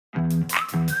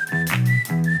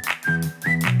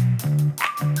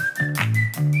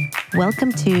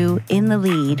Welcome to In the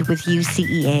Lead with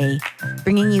UCEA,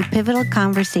 bringing you pivotal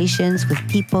conversations with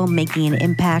people making an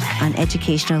impact on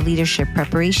educational leadership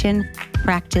preparation,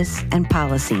 practice, and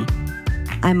policy.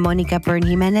 I'm Monica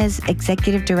Byrne-Jimenez,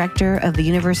 Executive Director of the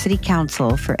University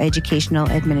Council for Educational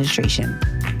Administration.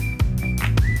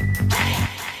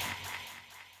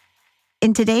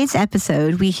 In today's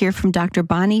episode, we hear from Dr.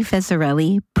 Bonnie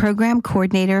Fusarelli, Program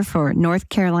Coordinator for North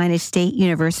Carolina State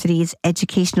University's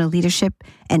Educational Leadership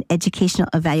and Educational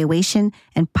Evaluation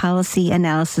and Policy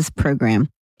Analysis Program.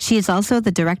 She is also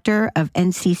the Director of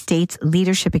NC State's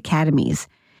Leadership Academies.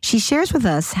 She shares with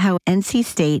us how NC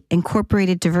State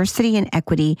incorporated diversity and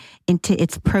equity into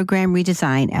its program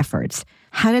redesign efforts.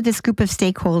 How did this group of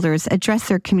stakeholders address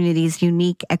their community's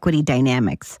unique equity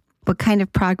dynamics? What kind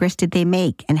of progress did they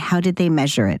make, and how did they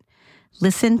measure it?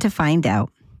 Listen to find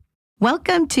out.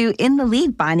 Welcome to In the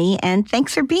Lead, Bonnie, and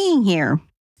thanks for being here.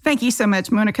 Thank you so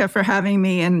much, Monica, for having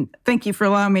me, and thank you for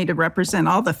allowing me to represent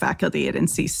all the faculty at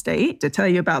NC State to tell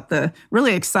you about the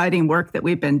really exciting work that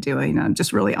we've been doing. I'm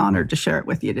just really honored to share it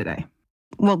with you today.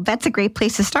 Well, that's a great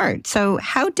place to start. So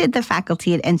how did the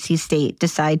faculty at NC State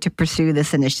decide to pursue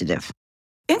this initiative?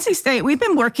 NC State, we've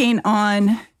been working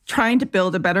on trying to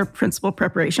build a better principal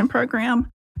preparation program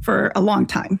for a long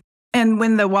time. And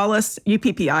when the Wallace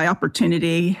UPPI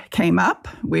opportunity came up,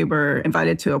 we were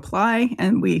invited to apply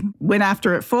and we went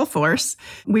after it full force.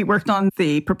 We worked on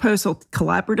the proposal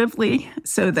collaboratively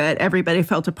so that everybody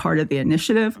felt a part of the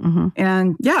initiative.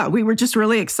 And we were just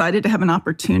really excited to have an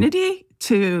opportunity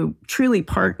to truly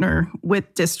partner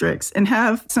with districts and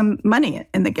have some money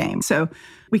in the game. So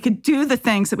we could do the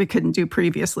things that we couldn't do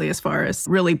previously as far as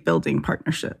really building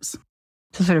partnerships.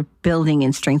 So sort of building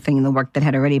and strengthening the work that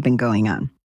had already been going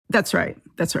on. That's right.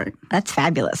 That's right. That's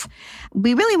fabulous.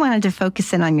 We really wanted to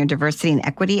focus in on your diversity and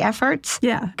equity efforts.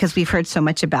 Yeah. Because we've heard so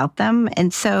much about them.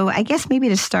 And so I guess maybe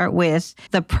to start with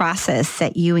the process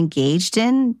that you engaged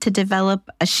in to develop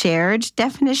a shared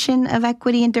definition of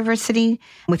equity and diversity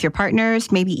with your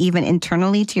partners, maybe even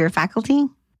internally to your faculty.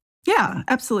 Yeah,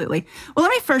 absolutely. Well,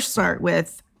 let me first start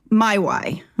with my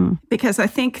why, because I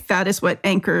think that is what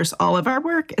anchors all of our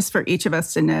work, is for each of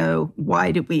us to know,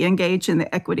 why did we engage in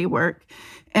the equity work?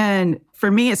 And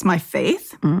for me, it's my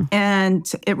faith. And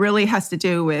it really has to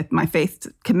do with my faith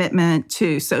commitment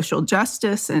to social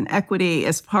justice and equity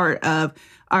as part of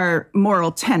our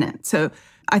moral tenet. So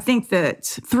I think that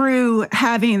through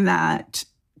having that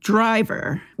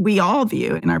driver, we all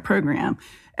view in our program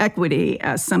equity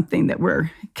as something that we're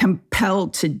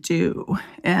compelled to do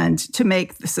and to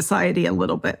make the society a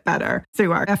little bit better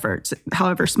through our efforts,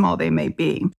 however small they may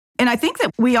be. And I think that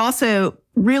we also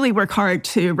really work hard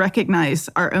to recognize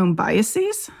our own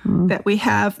biases that we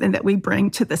have and that we bring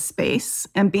to the space,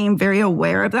 and being very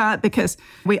aware of that, because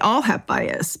we all have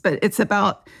bias, but it's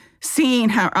about seeing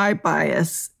how our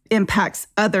bias impacts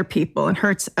other people and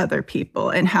hurts other people,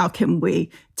 and how can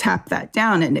we tap that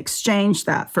down and exchange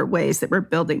that for ways that we're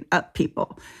building up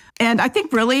people. And I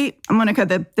think really, Monica,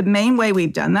 the main way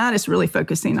we've done that is really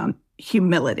focusing on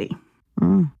humility.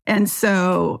 And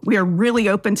so we are really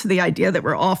open to the idea that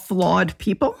we're all flawed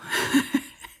people.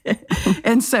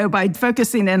 And so by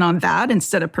focusing in on that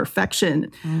instead of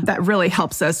perfection, that really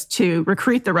helps us to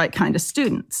recruit the right kind of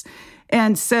students.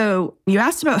 And so you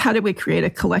asked about how did we create a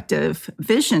collective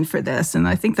vision for this? And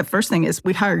I think the first thing is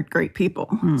we hired great people.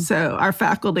 So our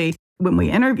faculty, when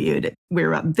we interviewed, we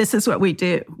were, this is what we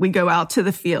do. We go out to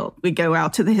the field. We go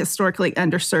out to the historically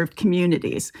underserved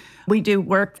communities. We do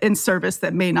work in service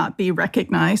that may not be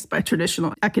recognized by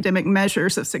traditional academic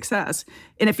measures of success.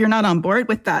 And if you're not on board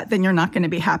with that, then you're not going to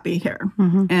be happy here.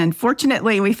 And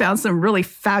fortunately, we found some really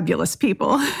fabulous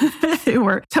people who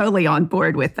were totally on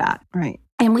board with that. Right.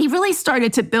 And we really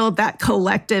started to build that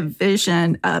collective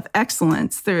vision of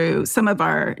excellence through some of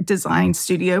our design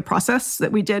studio process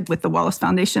that we did with the Wallace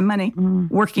Foundation money,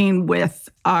 working with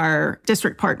our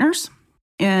district partners.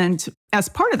 And as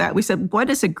part of that, we said, what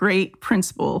does a great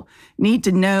principal need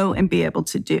to know and be able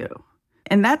to do?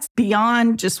 And that's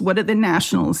beyond just what do the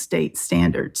national state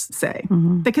standards say,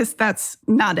 because that's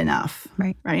not enough,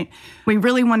 right? We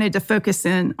really wanted to focus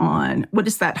in on what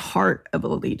is that heart of a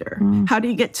leader? How do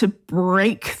you get to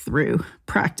break through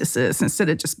practices instead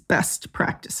of just best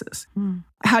practices?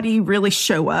 How do you really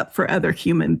show up for other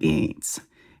human beings?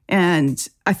 And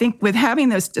I think with having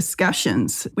those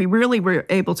discussions, we really were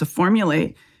able to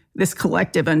formulate this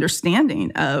collective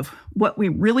understanding of what we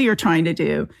really are trying to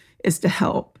do is to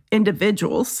help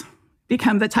individuals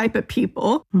become the type of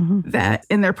people that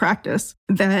in their practice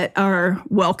that are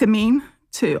welcoming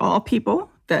to all people,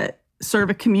 that serve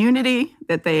a community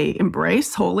that they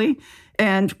embrace wholly,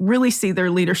 and really see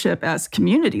their leadership as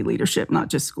community leadership, not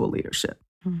just school leadership.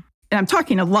 And I'm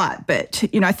talking a lot, but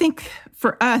I think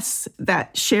for us,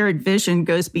 that shared vision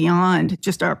goes beyond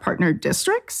just our partner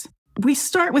districts. We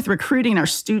start with recruiting our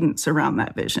students around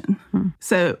that vision.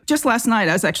 So just last night,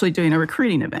 I was actually doing a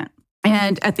recruiting event.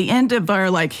 And at the end of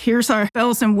our, here's our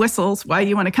bells and whistles, why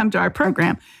you want to come to our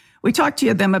program, we talked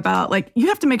to them about, you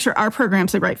have to make sure our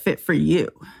program's the right fit for you.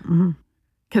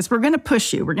 Because we're going to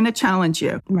push you. We're going to challenge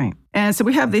you. Right. And so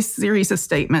we have this series of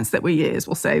statements that we use.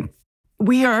 We'll say,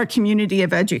 we are a community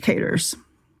of educators.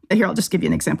 Here, I'll just give you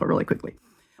an example really quickly.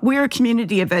 We are a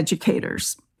community of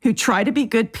educators who try to be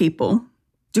good people,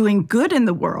 doing good in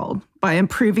the world by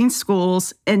improving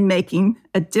schools and making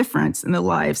a difference in the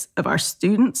lives of our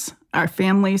students, our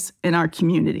families, and our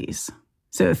communities.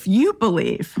 So if you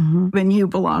believe, then you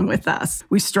belong with us.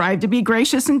 We strive to be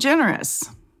gracious and generous.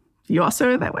 If you also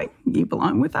are that way, you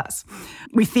belong with us.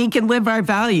 We think and live our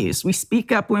values. We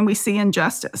speak up when we see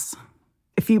injustice.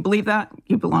 If you believe that,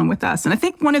 you belong with us. And I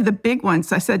think one of the big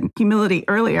ones, I said humility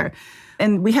earlier,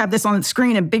 and we have this on the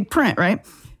screen in big print, right?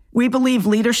 We believe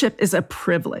leadership is a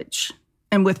privilege.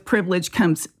 And with privilege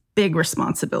comes big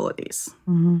responsibilities.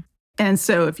 And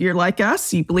so if you're like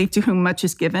us, you believe to whom much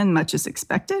is given, much is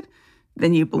expected,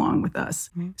 then you belong with us.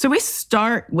 So we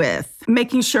start with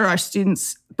making sure our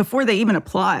students, before they even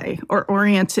apply, are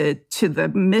oriented to the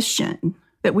mission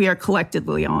that we are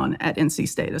collectively on at NC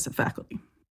State as a faculty.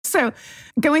 So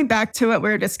going back to what we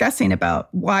were discussing about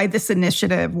why this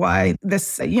initiative, why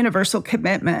this universal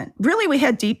commitment, really we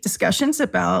had deep discussions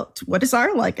about what is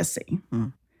our legacy.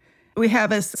 We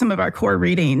have as some of our core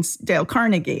readings, Dale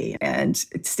Carnegie and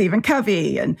Stephen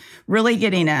Covey, and really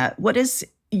getting at what is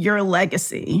your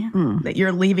legacy that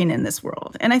you're leaving in this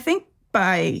world. And I think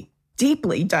by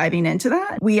deeply diving into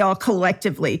that, we all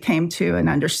collectively came to an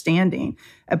understanding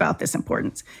about this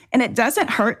importance. And it doesn't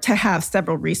hurt to have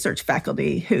several research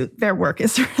faculty who their work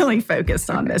is really focused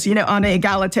on this. Anna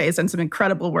Egalite has done some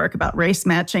incredible work about race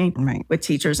matching with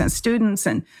teachers and students.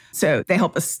 And so they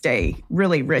help us stay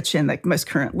really rich in the most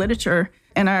current literature.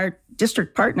 And our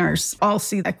district partners all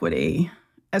see equity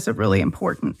as a really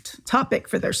important topic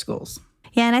for their schools.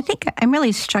 Yeah, and I think I'm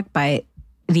really struck by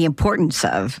the importance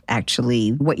of actually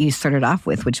what you started off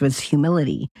with, which was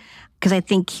humility. Because I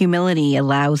think humility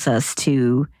allows us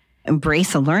to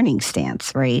embrace a learning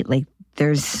stance, right?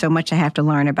 There's so much I have to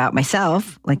learn about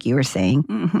myself, like you were saying,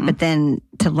 but then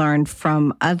to learn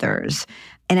from others.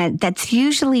 And that's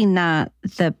usually not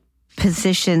the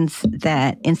positions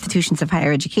that institutions of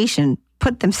higher education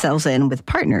put themselves in with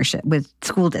partnership with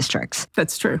school districts.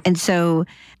 That's true. And so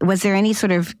was there any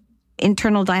sort of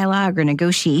internal dialogue or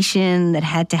negotiation that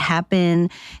had to happen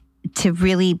to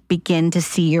really begin to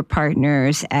see your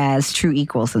partners as true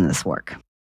equals in this work?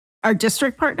 Our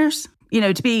district partners,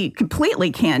 to be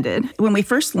completely candid, when we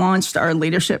first launched our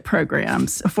leadership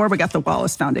programs, before we got the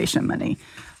Wallace Foundation money,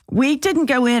 we didn't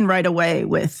go in right away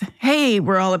with, hey,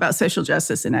 we're all about social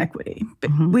justice and equity. But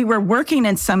we were working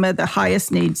in some of the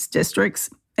highest needs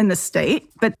districts in the state,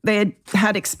 but they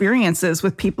had experiences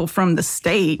with people from the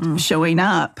state showing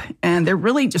up, and there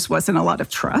really just wasn't a lot of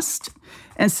trust.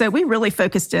 And so we really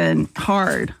focused in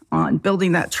hard on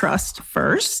building that trust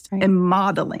first and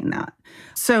modeling that.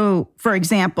 So, for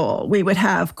example, we would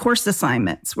have course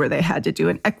assignments where they had to do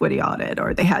an equity audit,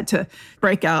 or they had to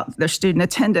break out their student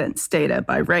attendance data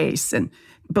by race. And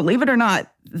believe it or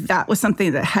not, that was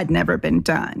something that had never been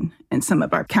done in some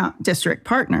of our district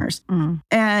partners.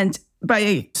 And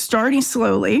by starting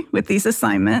slowly with these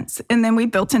assignments, and then we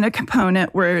built in a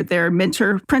component where their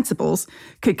mentor principals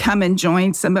could come and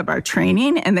join some of our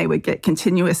training, and they would get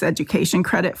continuous education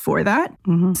credit for that.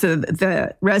 So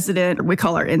the resident, we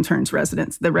call our interns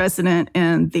residents, the resident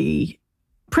and the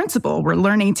principal were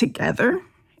learning together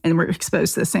and were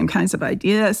exposed to the same kinds of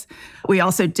ideas. We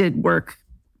also did work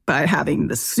by having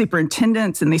the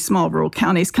superintendents in these small rural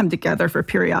counties come together for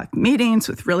periodic meetings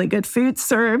with really good food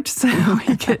served, so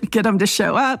we could get them to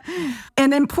show up.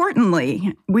 And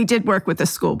importantly, we did work with the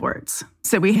school boards.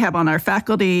 So we have on our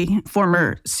faculty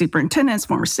former superintendents,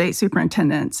 former state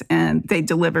superintendents, and they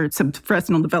delivered some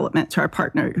professional development to our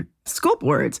partner school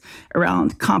boards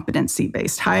around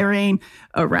competency-based hiring,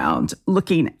 around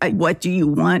looking at what do you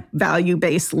want,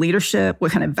 value-based leadership,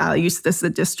 what kind of values does the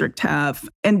district have?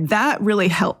 And that really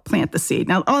helped plant the seed.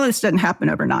 Now, all this doesn't happen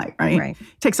overnight, right?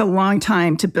 It takes a long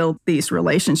time to build these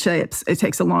relationships. It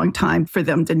takes a long time for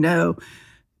them to know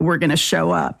we're going to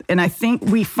show up. And I think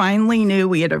we finally knew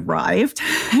we had arrived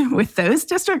with those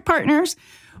district partners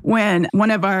when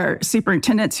one of our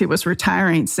superintendents who was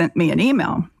retiring sent me an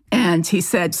email And he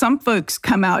said, some folks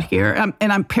come out here,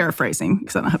 and I'm paraphrasing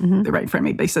because I don't have the right frame of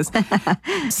me, but he says,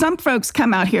 some folks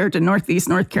come out here to Northeast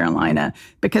North Carolina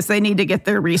because they need to get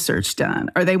their research done,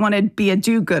 or they want to be a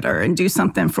do-gooder and do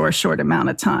something for a short amount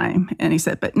of time. And he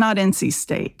said, but not NC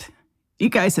State. You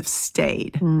guys have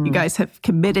stayed. You guys have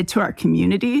committed to our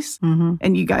communities,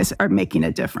 and you guys are making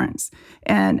a difference.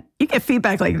 And you get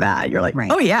feedback like that. You're like,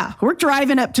 oh, yeah, we're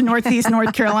driving up to Northeast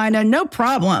North Carolina. No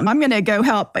problem. I'm going to go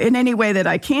help in any way that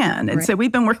I can. And so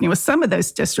we've been working with some of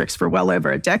those districts for well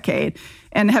over a decade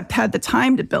and have had the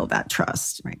time to build that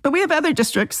trust. But we have other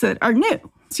districts that are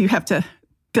new. So you have to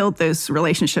build those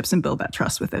relationships and build that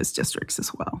trust with those districts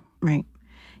as well. Right.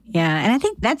 Yeah, and I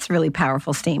think that's a really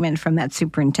powerful statement from that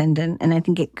superintendent. And I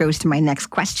think it goes to my next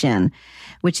question,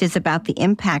 which is about the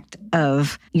impact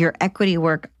of your equity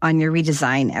work on your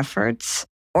redesign efforts,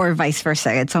 or vice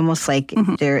versa. It's almost like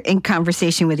they're in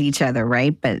conversation with each other,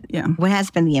 right? But what has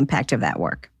been the impact of that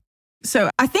work? So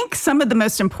I think some of the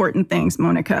most important things,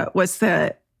 Monica, was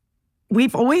that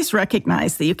we've always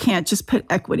recognized that you can't just put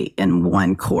equity in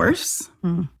one course.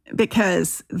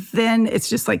 Because then it's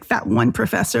just like that one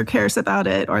professor cares about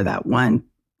it, or that one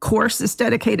course is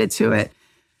dedicated to it.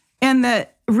 And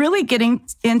that really getting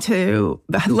into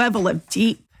the level of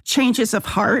deep changes of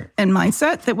heart and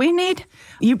mindset that we need,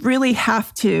 you really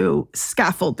have to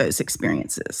scaffold those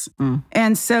experiences.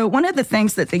 And so one of the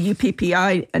things that the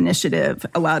UPPI initiative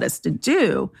allowed us to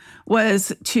do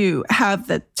was to have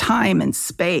the time and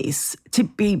space to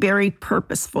be very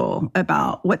purposeful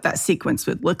about what that sequence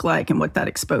would look like and what that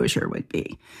exposure would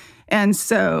be. And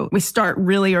so we start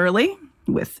really early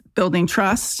with building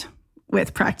trust,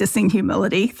 with practicing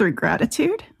humility through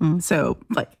gratitude. So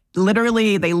like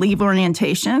literally they leave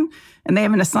orientation and they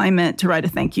have an assignment to write a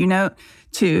thank you note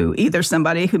to either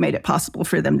somebody who made it possible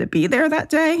for them to be there that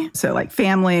day. So like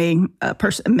family, a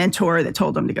mentor that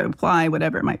told them to go apply,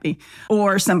 whatever it might be,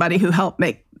 or somebody who helped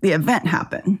make the event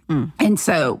happen. And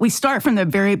so we start from the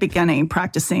very beginning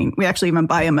practicing. We actually even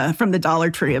buy them from the Dollar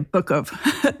Tree a book of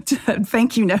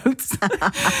thank you notes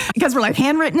because we're like,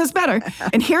 handwritten is better.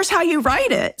 And here's how you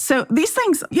write it. So these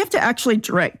things, you have to actually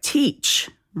direct teach.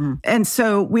 And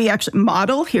so we actually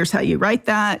model, here's how you write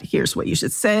that. Here's what you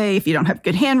should say. If you don't have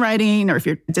good handwriting, or if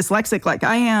you're dyslexic like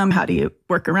I am, how do you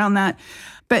work around that?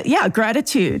 But yeah,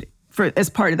 gratitude as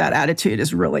part of that attitude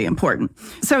is really important.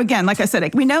 So again, like I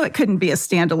said, we know it couldn't be a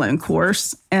standalone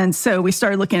course. And so we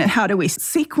started looking at how do we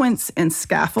sequence and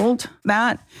scaffold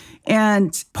that.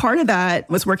 And part of that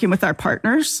was working with our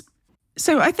partners.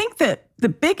 So I think that the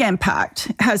big impact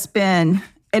has been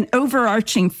an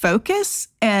overarching focus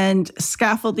and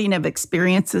scaffolding of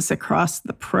experiences across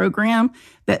the program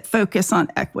that focus on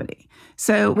equity.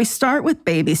 So we start with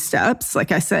baby steps.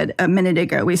 Like I said a minute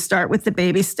ago, we start with the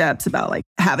baby steps about like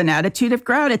have an attitude of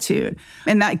gratitude.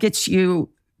 And that gets you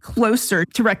closer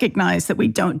to recognize that we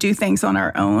don't do things on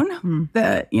our own,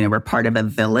 that, we're part of a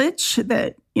village,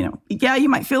 that, you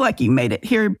might feel like you made it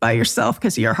here by yourself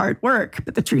because of your hard work.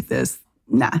 But the truth is,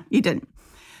 nah, you didn't.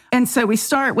 And so we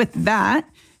start with that.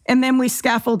 And then we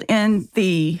scaffold in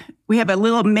we have a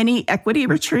little mini equity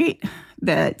retreat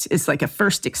that is like a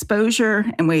first exposure.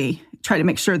 And we try to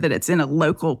make sure that it's in a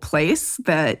local place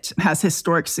that has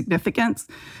historic significance.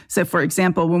 So for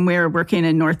example, when we were working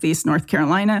in Northeast North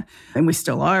Carolina, and we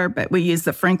still are, but we use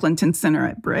the Franklinton Center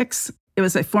at Bricks. It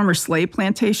was a former slave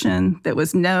plantation that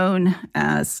was known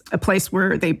as a place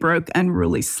where they broke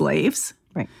unruly slaves.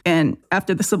 Right. And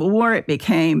after the Civil War, it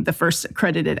became the first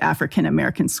accredited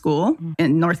African-American school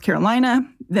in North Carolina.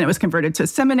 Then it was converted to a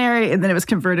seminary, and then it was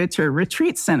converted to a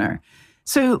retreat center.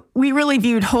 So we really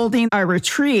viewed holding our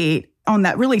retreat on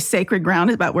that really sacred ground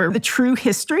about where the true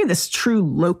history, this true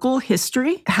local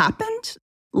history happened.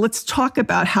 Let's talk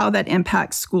about how that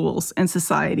impacts schools and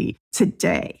society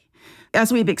today.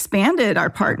 As we've expanded our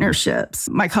partnerships,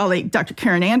 my colleague, Dr.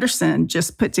 Karen Anderson,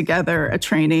 just put together a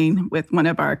training with one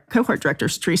of our cohort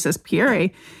directors, Teresa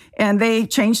Pieri, and they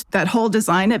changed that whole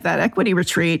design of that equity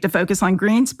retreat to focus on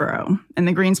Greensboro and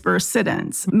the Greensboro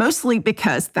sit-ins, mostly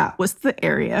because that was the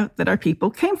area that our people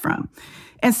came from.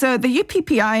 And so the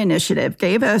UPPI initiative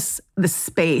gave us the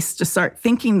space to start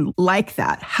thinking like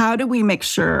that. How do we make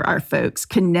sure our folks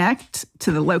connect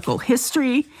to the local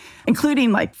history,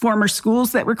 including like former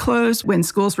schools that were closed, when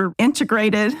schools were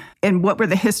integrated, and what were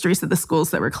the histories of the schools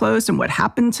that were closed and what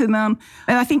happened to them?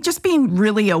 And I think just being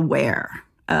really aware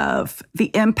of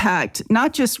the impact,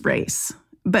 not just race,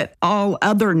 but all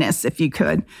otherness, if you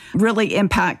could, really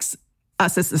impacts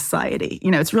us as a society.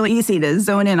 It's really easy to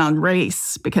zone in on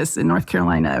race because in North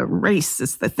Carolina, race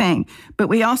is the thing. But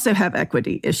we also have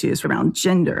equity issues around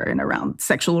gender and around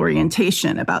sexual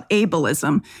orientation, about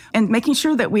ableism, and making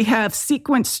sure that we have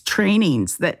sequenced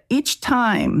trainings that each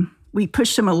time we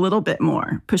push them a little bit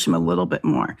more.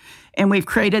 And we've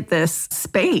created this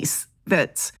space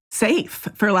that's safe,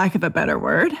 for lack of a better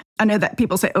word. I know that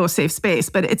people say, safe space,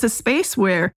 but it's a space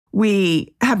where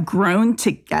we have grown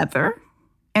together.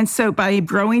 And so by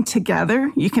growing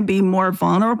together, you can be more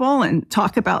vulnerable and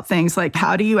talk about things like,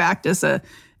 how do you act as a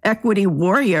equity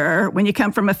warrior when you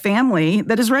come from a family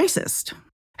that is racist?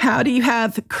 How do you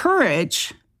have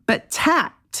courage but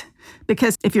tact?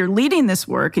 Because if you're leading this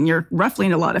work and you're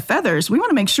ruffling a lot of feathers, we want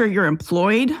to make sure you're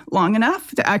employed long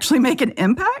enough to actually make an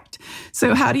impact.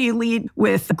 So how do you lead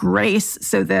with grace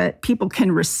so that people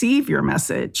can receive your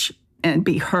message and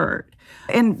be heard?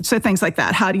 And so things like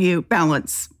that. How do you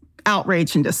balance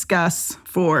outrage and disgust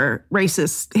for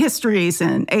racist histories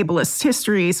and ableist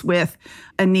histories with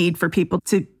a need for people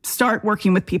to start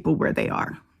working with people where they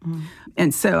are?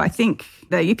 And so I think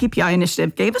the UPPI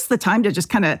initiative gave us the time to just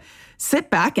kind of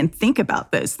sit back and think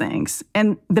about those things.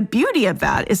 And the beauty of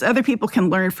that is other people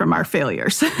can learn from our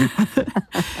failures.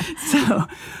 So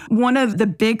one of the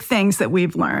big things that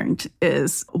we've learned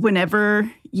is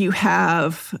whenever you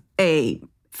have a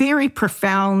very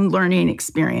profound learning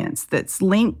experience that's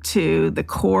linked to the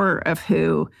core of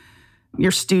who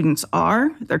your students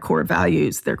are, their core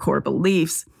values, their core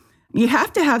beliefs, you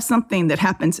have to have something that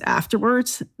happens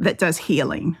afterwards that does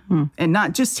healing. And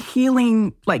not just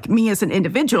healing like me as an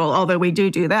individual, although we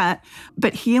do that,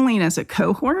 but healing as a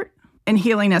cohort and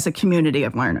healing as a community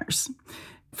of learners.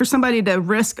 For somebody to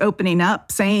risk opening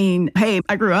up saying, hey,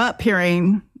 I grew up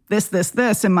hearing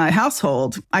this in my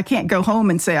household. I can't go home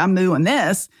and say I'm doing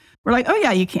this. We're like, oh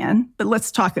yeah, you can, but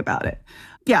let's talk about it.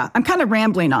 Yeah, I'm kind of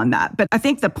rambling on that. But I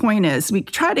think the point is we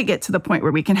try to get to the point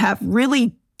where we can have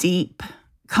really deep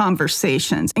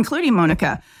conversations, including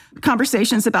Monica,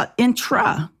 conversations about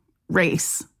racism.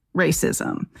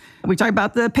 We talk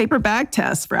about the paper bag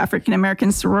test for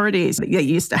African-American sororities that you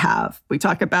used to have. We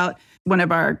talk about one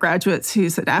of our graduates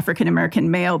who's an African-American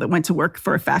male that went to work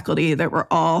for a faculty that were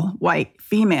all white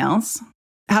females.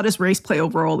 How does race play a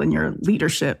role in your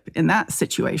leadership in that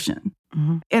situation?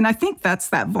 And I think that's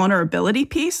that vulnerability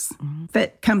piece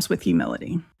that comes with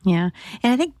humility. Yeah.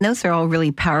 And I think those are all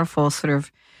really powerful sort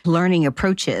of learning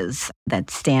approaches, that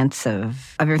stance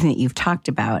of everything that you've talked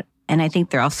about. And I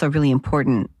think they're also really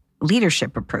important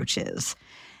leadership approaches.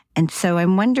 And so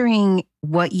I'm wondering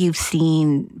what you've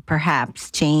seen perhaps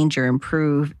change or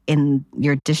improve in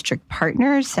your district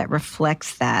partners that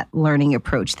reflects that learning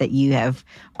approach that you have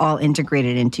all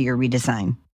integrated into your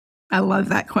redesign. I love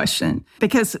that question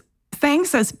because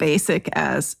things as basic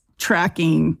as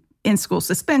tracking in-school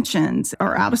suspensions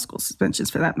or out-of-school suspensions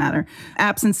for that matter,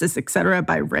 absences, et cetera,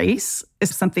 by race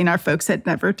is something our folks had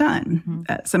never done.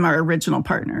 Some of our original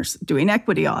partners doing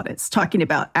equity audits, talking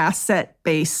about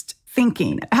asset-based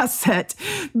thinking,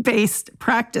 asset-based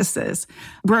practices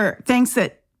were things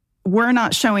that were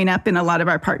not showing up in a lot of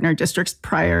our partner districts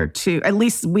prior to, at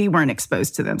least we weren't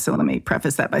exposed to them. So let me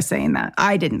preface that by saying that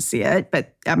I didn't see it,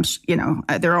 but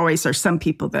there always are some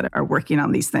people that are working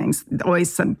on these things,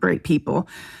 always some great people.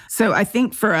 So I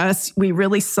think for us, we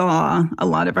really saw a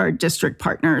lot of our district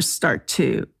partners start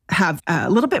to have a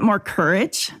little bit more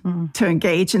courage to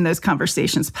engage in those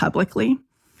conversations publicly.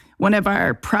 One of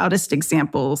our proudest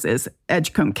examples is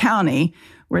Edgecombe County,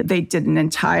 where they did an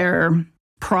entire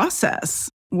process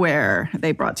where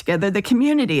they brought together the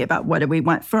community about what do we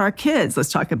want for our kids.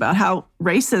 Let's talk about how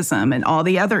racism and all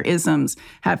the other isms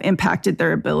have impacted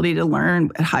their ability to learn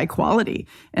at high quality.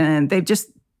 And they've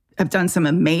just have done some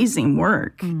amazing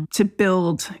work to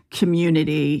build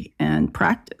community and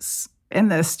practice.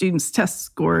 And the students' test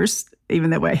scores,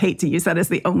 even though I hate to use that as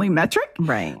the only metric,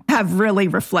 have really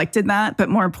reflected that. But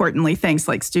more importantly, things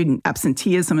like student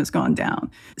absenteeism has gone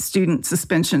down, student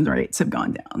suspension rates have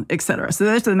gone down, et cetera. So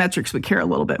those are the metrics we care a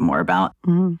little bit more about.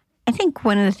 I think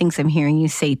one of the things I'm hearing you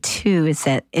say, too, is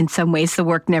that in some ways the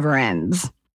work never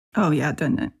ends. Oh, yeah,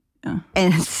 doesn't it? Yeah.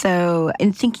 And so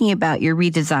in thinking about your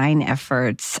redesign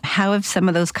efforts, how have some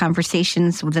of those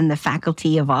conversations within the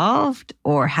faculty evolved,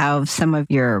 or how have some of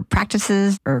your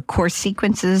practices or course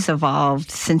sequences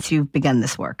evolved since you've begun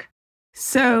this work?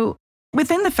 So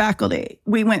within the faculty,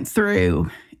 we went through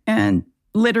and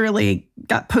literally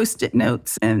got Post-it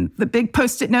notes, and the big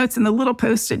Post-it notes and the little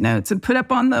Post-it notes, and put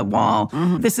up on the wall,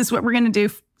 this is what we're going to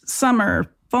do summer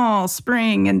fall,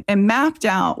 spring, and mapped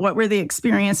out what were the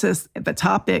experiences, the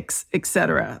topics, et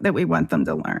cetera, that we want them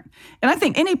to learn. And I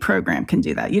think any program can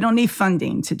do that. You don't need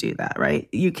funding to do that, right?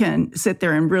 You can sit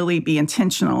there and really be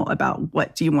intentional about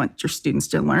what do you want your students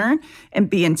to learn, and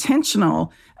be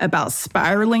intentional about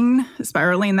spiraling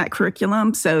that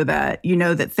curriculum so that you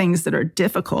know that things that are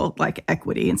difficult, like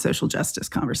equity and social justice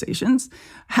conversations,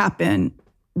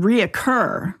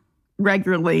 reoccur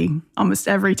regularly. Almost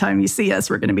every time you see us,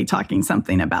 we're going to be talking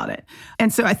something about it.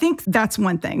 And so I think that's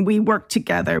one thing. We worked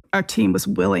together. Our team was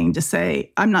willing to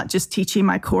say, I'm not just teaching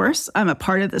my course, I'm a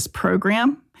part of this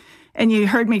program. And you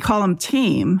heard me call them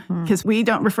team, because we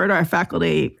don't refer to our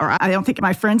faculty, or I don't think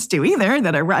my friends do either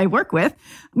that I work with.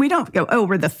 We don't go, oh,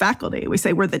 we're the faculty. We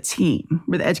say we're the team.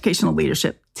 We're the educational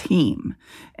leadership team.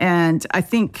 And I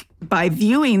think by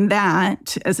viewing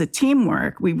that as a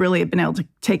teamwork, we really have been able to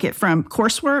take it from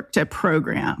coursework to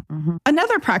program.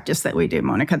 Another practice that we do,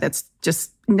 Monica, that's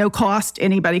just no cost,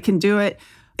 anybody can do it,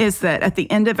 is that at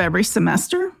the end of every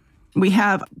semester, we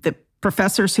have the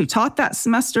professors who taught that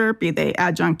semester, be they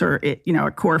adjunct or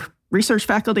a core research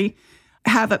faculty,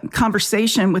 have a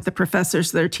conversation with the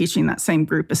professors that are teaching that same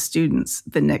group of students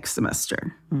the next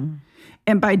semester.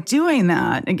 And by doing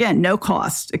that, again, no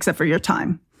cost except for your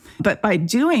time. But by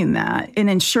doing that, it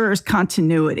ensures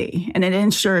continuity, and it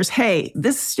ensures, hey,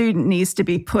 this student needs to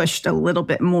be pushed a little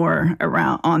bit more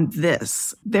around on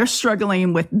this. They're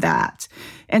struggling with that.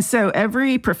 And so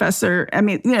every professor,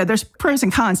 there's pros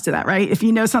and cons to that, right? If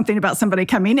you know something about somebody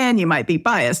coming in, you might be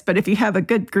biased. But if you have a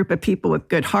good group of people with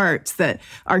good hearts that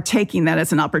are taking that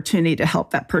as an opportunity to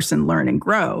help that person learn and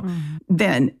grow,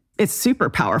 then it's super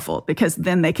powerful, because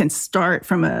then they can start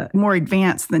from a more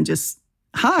advanced than just,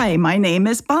 hi, my name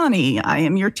is Bonnie. I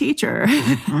am your teacher.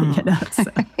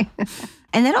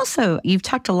 And then also, you've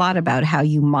talked a lot about how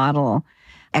you model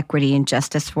equity and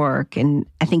justice work. And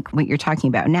I think what you're talking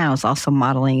about now is also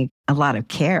modeling a lot of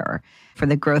care for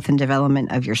the growth and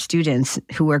development of your students,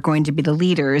 who are going to be the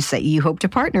leaders that you hope to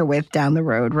partner with down the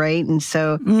road, right? And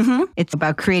so it's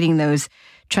about creating those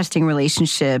trusting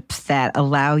relationships that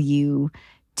allow you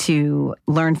to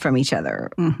learn from each other.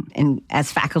 And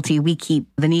as faculty,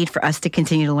 the need for us to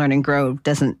continue to learn and grow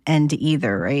doesn't end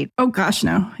either, right? Oh, gosh,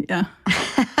 no. Yeah.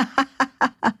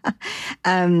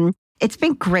 It's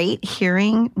been great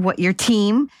hearing what your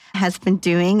team has been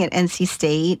doing at NC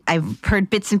State. I've heard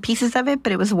bits and pieces of it,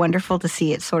 but it was wonderful to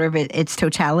see it sort of its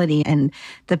totality and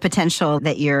the potential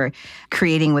that you're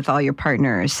creating with all your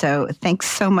partners. So thanks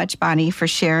so much, Bonnie, for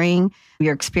sharing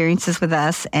your experiences with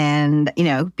us. And,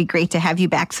 it'd be great to have you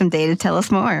back someday to tell us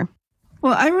more.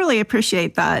 Well, I really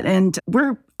appreciate that. And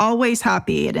we're always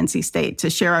happy at NC State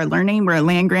to share our learning. We're a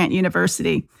land-grant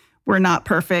university. We're not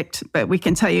perfect, but we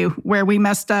can tell you where we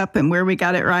messed up and where we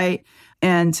got it right,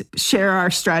 and share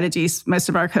our strategies. Most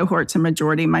of our cohorts are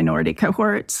majority minority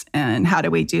cohorts. And how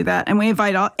do we do that? And we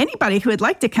invite anybody who would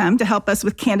like to come to help us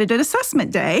with Candidate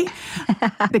Assessment Day,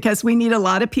 because we need a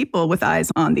lot of people with eyes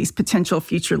on these potential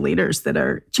future leaders that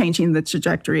are changing the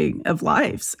trajectory of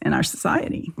lives in our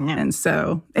society. Yeah. And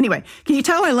so anyway, can you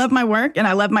tell I love my work and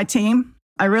I love my team?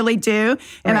 I really do.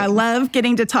 And I love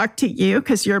getting to talk to you,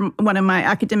 because you're one of my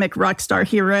academic rock star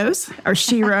heroes, or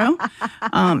shero.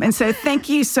 And so thank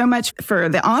you so much for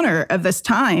the honor of this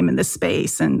time and this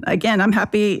space. And again, I'm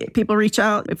happy people reach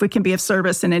out. If we can be of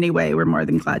service in any way, we're more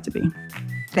than glad to be.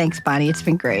 Thanks, Bonnie. It's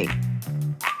been great.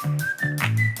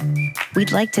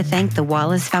 We'd like to thank the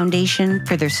Wallace Foundation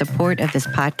for their support of this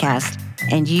podcast,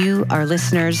 and you, our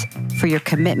listeners, for your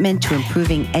commitment to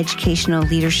improving educational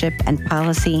leadership and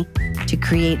policy to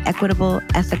create equitable,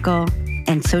 ethical,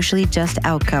 and socially just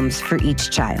outcomes for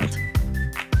each child.